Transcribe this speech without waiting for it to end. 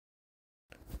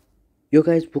Yo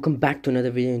guys, welcome back to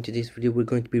another video. In today's video, we're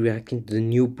going to be reacting to the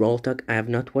new Brawl Talk. I have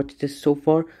not watched this so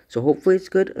far, so hopefully it's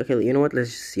good. Okay, you know what? Let's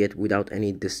just see it without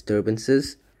any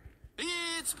disturbances.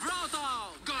 It's Brawl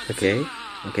Talk. Okay,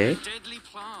 okay. Deadly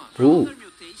plant. Ooh,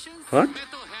 Mutations, what?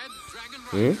 Metalhead, Dragon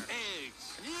Rider,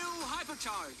 eggs, new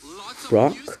hypercharge, lots of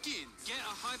Brock? new skin. Get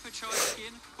a hypercharge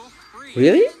skin for free.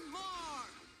 Really? And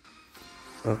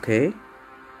more. Okay.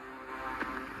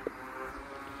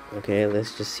 Okay,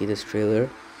 let's just see this trailer.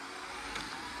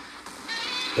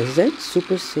 Is that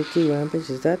Super City Rampage?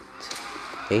 Is that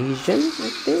Asian, I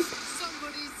think?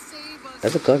 Somebody save us.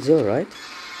 That's a Godzilla, right?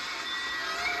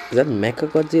 Is that Mecha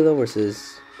Godzilla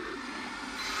versus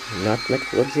not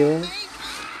Mecha Godzilla?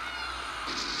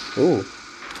 Ooh.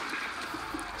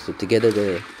 So together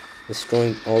they're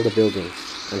destroying all the buildings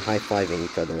and high-fiving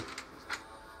each other.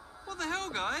 What the hell,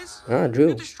 guys? Ah, Drew.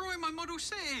 You're destroying my model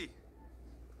city.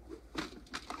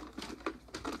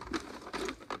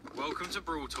 Welcome to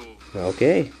Brawl Talk.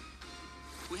 Okay.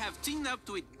 We have teamed up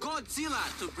with Godzilla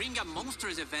to bring a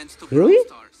Monsters event to Really?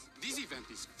 Brawl Stars. This event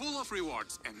is full of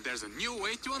rewards, and there's a new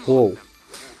way to unlock Whoa. them.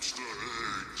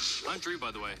 I'm Drew,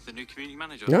 by the way, the new community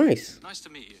manager. Nice. Nice to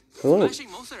meet you. Hello.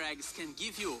 Smashing monster eggs can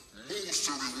give you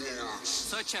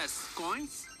such as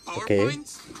coins, Power Okay.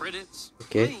 points, credits,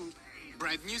 Okay. bling,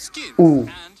 brand new skins. Ooh.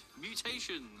 and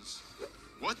mutations.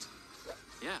 What?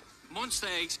 Yeah. Monster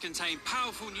eggs contain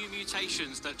powerful new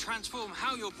mutations that transform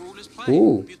how your brawlers play.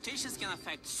 Ooh. Mutations can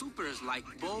affect supers like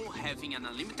Bo having an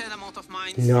unlimited amount of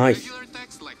mines. Nice. Regular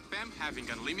attacks like Pam having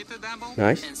unlimited ammo.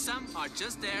 Nice. And some are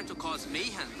just there to cause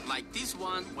mayhem, like this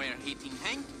one where hitting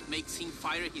Hank makes him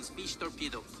fire his fish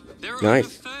torpedoes. There are Nice.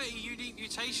 over 30 unique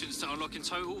mutations to unlock in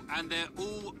total, and they're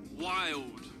all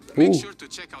wild. Make Ooh. sure to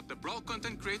check out the Brawl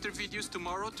content creator videos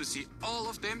tomorrow to see all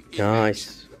of them in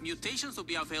Nice. action. Mutations will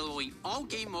be available in all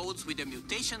game modes with the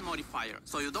mutation modifier,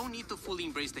 so you don't need to fully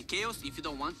embrace the chaos if you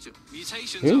don't want to.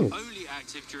 Mutations Ooh. are only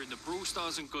active during the Brawl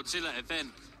Stars and Godzilla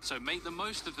event, so make the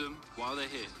most of them while they're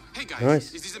here. Hey guys,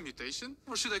 Nice. is this a mutation?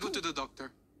 Or should I go to the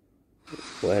doctor?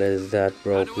 What is that, How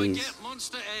bro? do I Please. get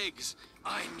monster eggs?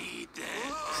 I need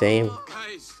them. Same.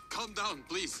 Guys, calm down,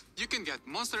 please. You can get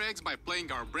monster eggs by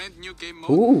playing our brand new game mode,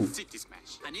 Ooh. City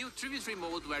Smash. A new tributary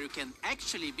mode where you can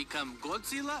actually become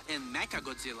Godzilla and Mecha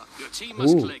Godzilla. Your team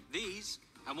must Ooh. collect these,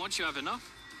 and once you have enough,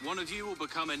 one of you will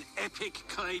become an epic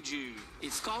kaiju.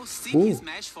 It's called City Ooh.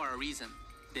 Smash for a reason.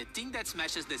 The team that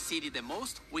smashes the city the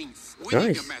most wins. Winning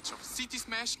Nice. a match of City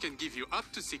Smash can give you up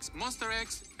to 6 monster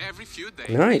eggs every few days.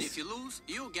 And Nice. if you lose,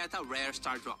 you'll get a rare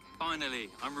star drop. Finally,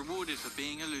 I'm rewarded for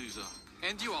being a loser.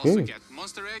 And you also Hmm. get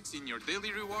monster eggs in your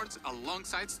daily rewards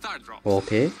alongside star drops.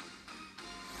 Okay.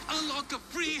 Unlock a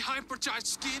free hypercharged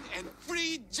skin and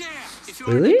free gems. If you're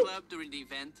in Really? a club during the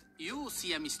event, you will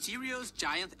see a mysterious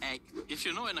giant egg. If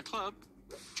you're not in a club,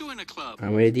 join a club.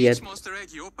 I'm already at Each monster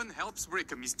egg you open helps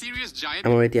break a mysterious giant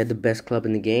I'm already at the best club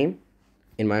in the game,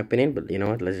 in my opinion. But you know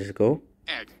what? Let's just go.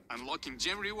 egg, unlocking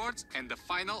gem rewards and the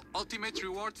final ultimate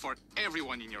reward for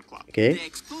everyone in your club. Okay. The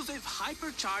exclusive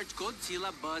Hypercharged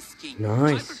Godzilla Buzz skin.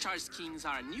 Nice. Hypercharged skins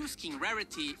are a new skin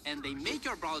rarity, and they make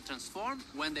your brawler transform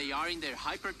when they are in their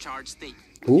hypercharged state.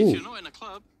 If Ooh. you're not in a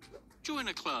club, join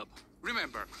a club.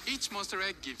 Remember, each monster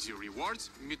egg gives you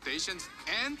rewards, mutations,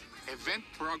 and event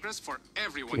progress for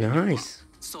everyone in your club. Nice.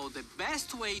 So the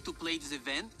best way to play this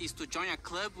event is to join a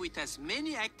club with as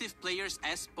many active players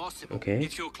as possible. Okay.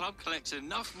 If your club collects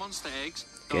enough monster eggs,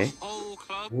 Okay. the whole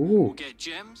club Ooh. will get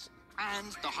gems and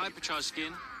the hypercharged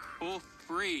skin for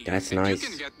free. That's And nice. you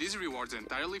can get these rewards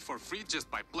entirely for free just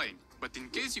by playing. But in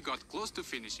case you got close to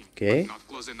finishing, Okay. but not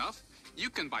close enough,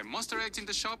 you can buy monster eggs in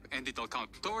the shop and it'll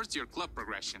count towards your club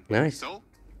progression. Nice. So,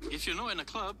 If you're not in a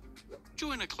club,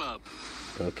 join a club.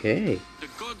 Okay. The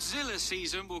Godzilla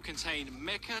season will contain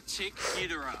Mecha Tick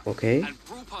Ghidorah. Okay. And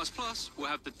Brawl Pass Plus will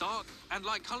have the dark and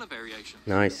light color variation.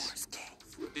 Nice.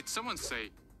 did someone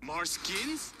say more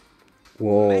skins?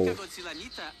 Whoa. Mecha Godzilla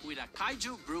Nita with a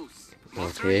Kaiju Bruce.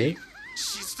 Okay.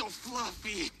 She's so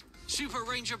fluffy. Super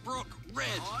Ranger Brock,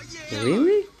 red,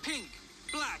 Really? pink,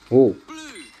 black, Oh.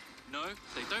 blue. No,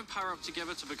 they don't power up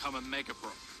together to become a Mega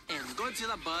Brock. And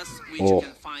Godzilla Buzz, which Oh. you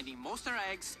can find in Monster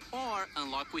Eggs or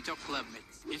unlock with your club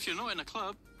mates. If you're not in a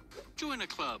club, join a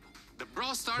club. The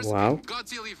Brawl Stars Wow. and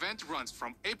Godzilla event runs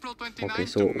from April 29 Okay,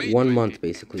 so to May 1 20. month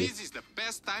basically. This is the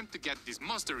best time to get these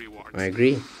monster rewards. I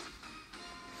agree.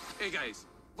 Hey guys,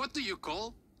 what do you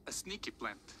call a sneaky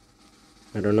plant?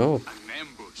 I don't know. An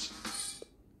ambush.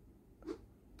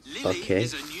 Lily Okay.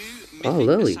 is a new Oh, mythic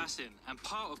Lily. assassin and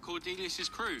part of Cordelius's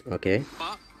crew. Okay.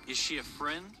 But is she a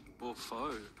friend or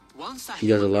foe? Once a He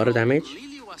does a hero lot of girl, damage.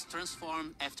 Lily was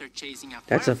transformed after chasing a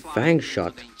That's a firefly fang into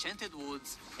shot. the enchanted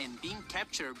woods and being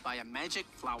captured by a magic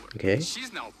flower. Okay.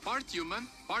 She's now part human,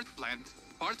 part plant,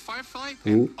 part firefly,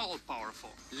 Ooh. and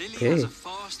all-powerful. Lily Okay. has a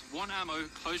fast, one-ammo,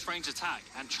 close-range attack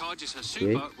and charges her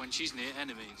super Okay. when she's near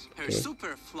enemies. Her Okay.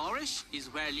 super flourish is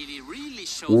where Lily really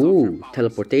shows Ooh, off her powers,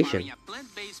 teleportation. firing a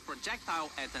plant-based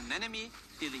projectile at an enemy,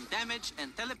 dealing damage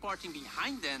and teleporting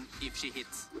behind them if she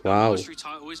hits. Her Wow. mastery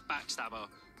title is Backstabber,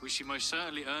 which she most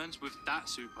certainly earns with that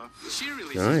super. She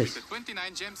releases Nice. with the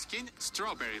 29 gem skin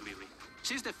Strawberry Lily.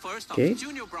 She's the first Okay. of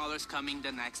junior brawlers coming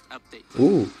the next update.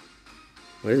 Ooh.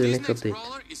 What is the This next next update?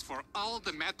 brawler is for all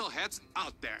the metalheads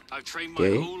out there. I've trained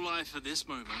Okay. my whole life for this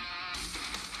moment.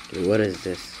 Okay, what is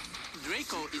this?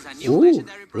 Draco is a new Ooh,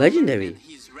 legendary brawler legendary. and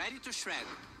he's ready to shred.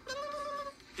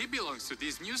 He belongs to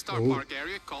this new Star Ooh. Park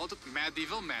area called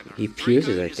Medieval Manor. He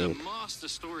pierces, Draco I is a think. master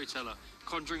storyteller,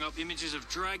 conjuring up images of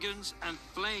dragons and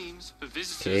flames for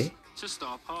visitors Okay. to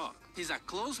Star Park. He's a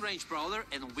close-range brawler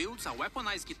and wields a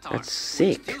weaponized guitar, That's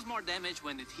sick. which deals more damage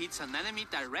when it hits an enemy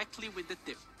directly with the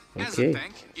tip. As Okay. a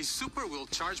tank, his super will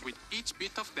charge with each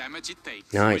bit of damage it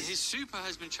takes. When Nice. his super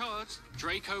has been charged,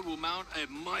 Draco will mount a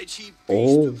mighty beast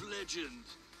Oh. of legend.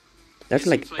 That's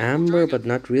like Amber, but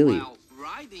not really. While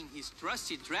riding his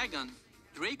trusty dragon,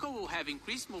 Draco will have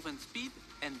increased movement speed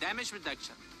and damage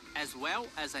reduction, as well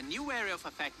as a new area of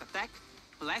effect attack,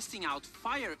 blasting out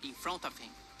fire in front of him.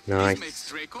 This makes Nice.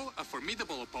 Draco a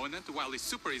formidable opponent while his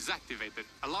super is activated,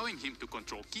 allowing him to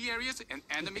control key areas and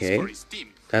enemies Okay. for his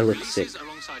team. That looks sick. Releases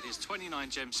alongside his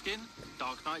 29 gem skin,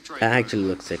 Dark Knight Draco. That actually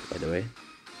looks sick, by the way.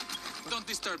 Don't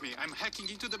disturb me, I'm hacking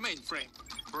into the mainframe.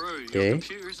 Bro, Okay. your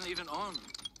computer isn't even on.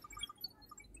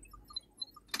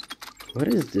 What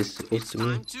is this supposed It's to time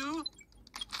mean? to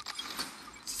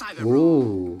Cyber Brawl.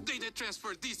 Ooh. Data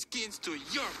transfer these skins to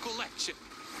your collection.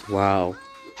 Wow.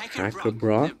 Hacker Hacker Brock,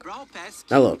 Brock? the Brawl Pass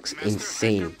That looks Master Hacker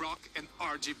insane. Brock and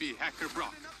RGB Hacker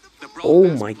Brock. The Oh Brawl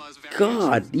Pass my plus variations.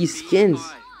 god, these Being skins.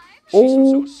 Spy. She's some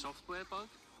Oh. sort of software bug.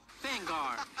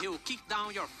 Vanguard, he'll kick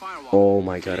down your firewall. Oh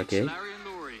my god, okay. Larry and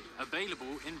Laurie,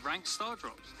 available in ranked star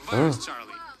drops. Virus Oh.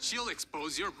 Charlie. She'll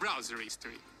expose your browser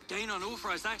history. Gain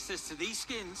unauthorized access to these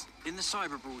skins in the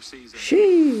Cyber Brawl season.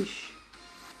 Sheesh.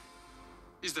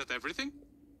 Is that everything?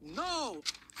 No!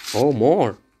 Oh,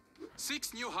 more.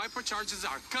 6 new hypercharges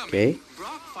are coming. Okay.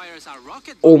 Brock fires a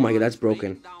rocket Oh bomb my god, that's raining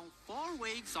broken. down 4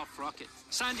 waves of rockets.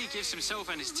 Sandy gives himself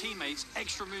and his teammates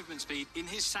extra movement speed in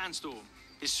his sandstorm.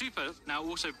 His super now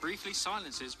also briefly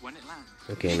silences when it lands.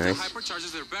 Okay, Ninja nice.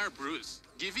 hypercharges their bear Bruce,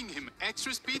 giving him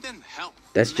extra speed and health.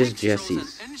 That's just Max throws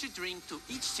Jesse's. an energy drink to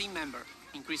each team member,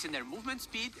 increasing their movement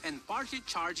speed and partly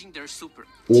charging their super.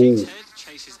 Cheats Ooh. Head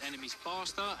chases enemies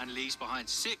faster and leaves behind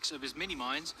 6 of his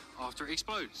mini-mines after it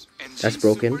explodes. And That's Jin's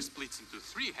broken. super splits into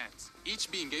 3 heads, each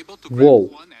being able to Whoa.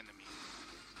 grab one enemy.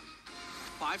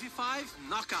 5v5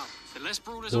 knockout. The less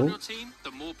brawlers Oh. on your team, the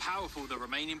more powerful the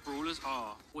remaining brawlers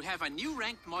are. We have a new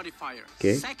ranked modifier.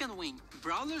 Okay. Second wing.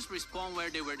 Brawlers respawn where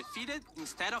they were defeated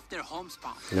instead of their home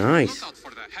spawn. Nice. Look out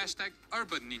for the hashtag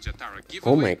Urban Ninja Tara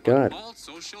giveaway Oh my god. on all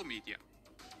social media.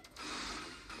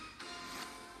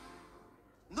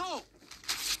 No!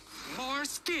 More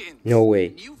skins! No way.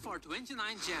 New for 29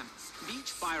 gems.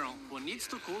 Beach Byron, who needs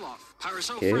to cool off.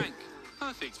 Parasol Okay. Frank,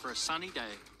 perfect for a sunny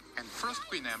day. And Frost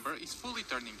Queen Amber is fully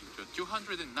turning into a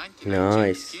 299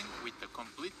 Nice. gem skin with the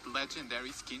complete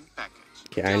legendary skin package.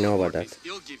 Okay, I know about Teleportis, that.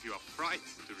 He'll give you a fright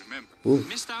to remember. Ooh.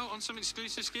 Missed out on some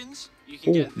exclusive skins? You can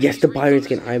Ooh, get yes, these the Byron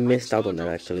skin. refills I in missed out Star on that,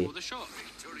 Drops actually. or the shop.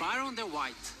 Byron the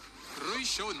White. Rui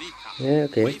Shonika. Yeah,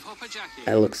 okay. Wave Hopper Jacket.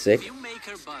 That looks sick.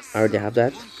 Filmmaker Bus. I already have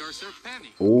that. Moon Cursor Penny.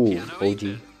 Ooh, Piano OG.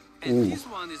 Agent. And Ooh. this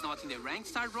one is not in the ranked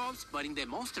star drops, but in the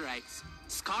monster eggs.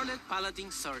 Scarlet Paladin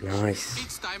Surge. Nice.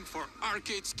 It's time for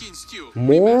arcade skins too.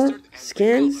 More Remastered and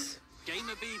skins?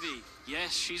 Gamer BB.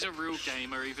 Yes, she's a real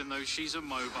gamer, even though she's a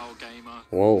mobile gamer.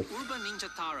 Whoa. Urban Ninja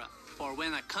Tara. For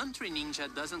when a country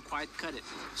ninja doesn't quite cut it.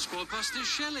 Squad Buster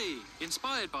Shelly.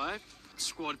 Inspired by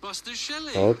Squad Buster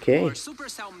Shelly. Okay. Or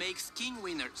Supercell makes King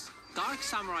Winners. Dark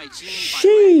Samurai Jean by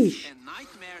Sheesh. Rex and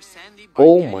Nightmare Sandy by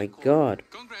Oh Gary my Cole. god.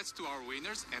 Congrats to our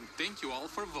winners and thank you all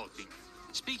for voting.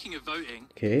 Speaking of voting,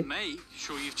 Okay. make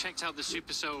sure you've checked out the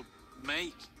Supercell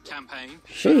Make campaign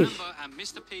for Sheesh. Amber and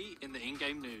Mr. P in the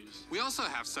in-game news. We also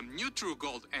have some new True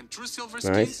Gold and True Silver Nice.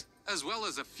 skins, as well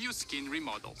as a few skin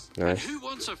remodels. And Nice. who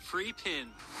wants a free pin?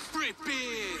 Free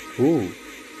pin! Ooh.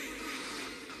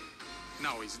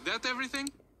 Now, is that everything?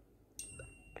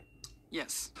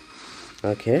 Yes.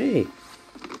 Okay.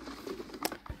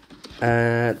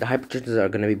 The hypercharges are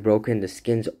gonna be broken. The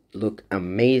skins look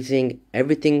amazing.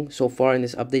 Everything so far in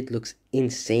this update looks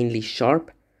insanely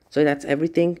sharp. So that's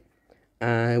everything.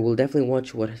 I will definitely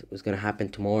watch what is gonna happen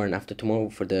tomorrow and after tomorrow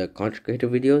for the content creator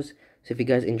videos. So if you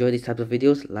guys enjoy these types of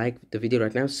videos, like the video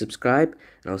right now, subscribe,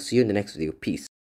 and I'll see you in the next video. Peace.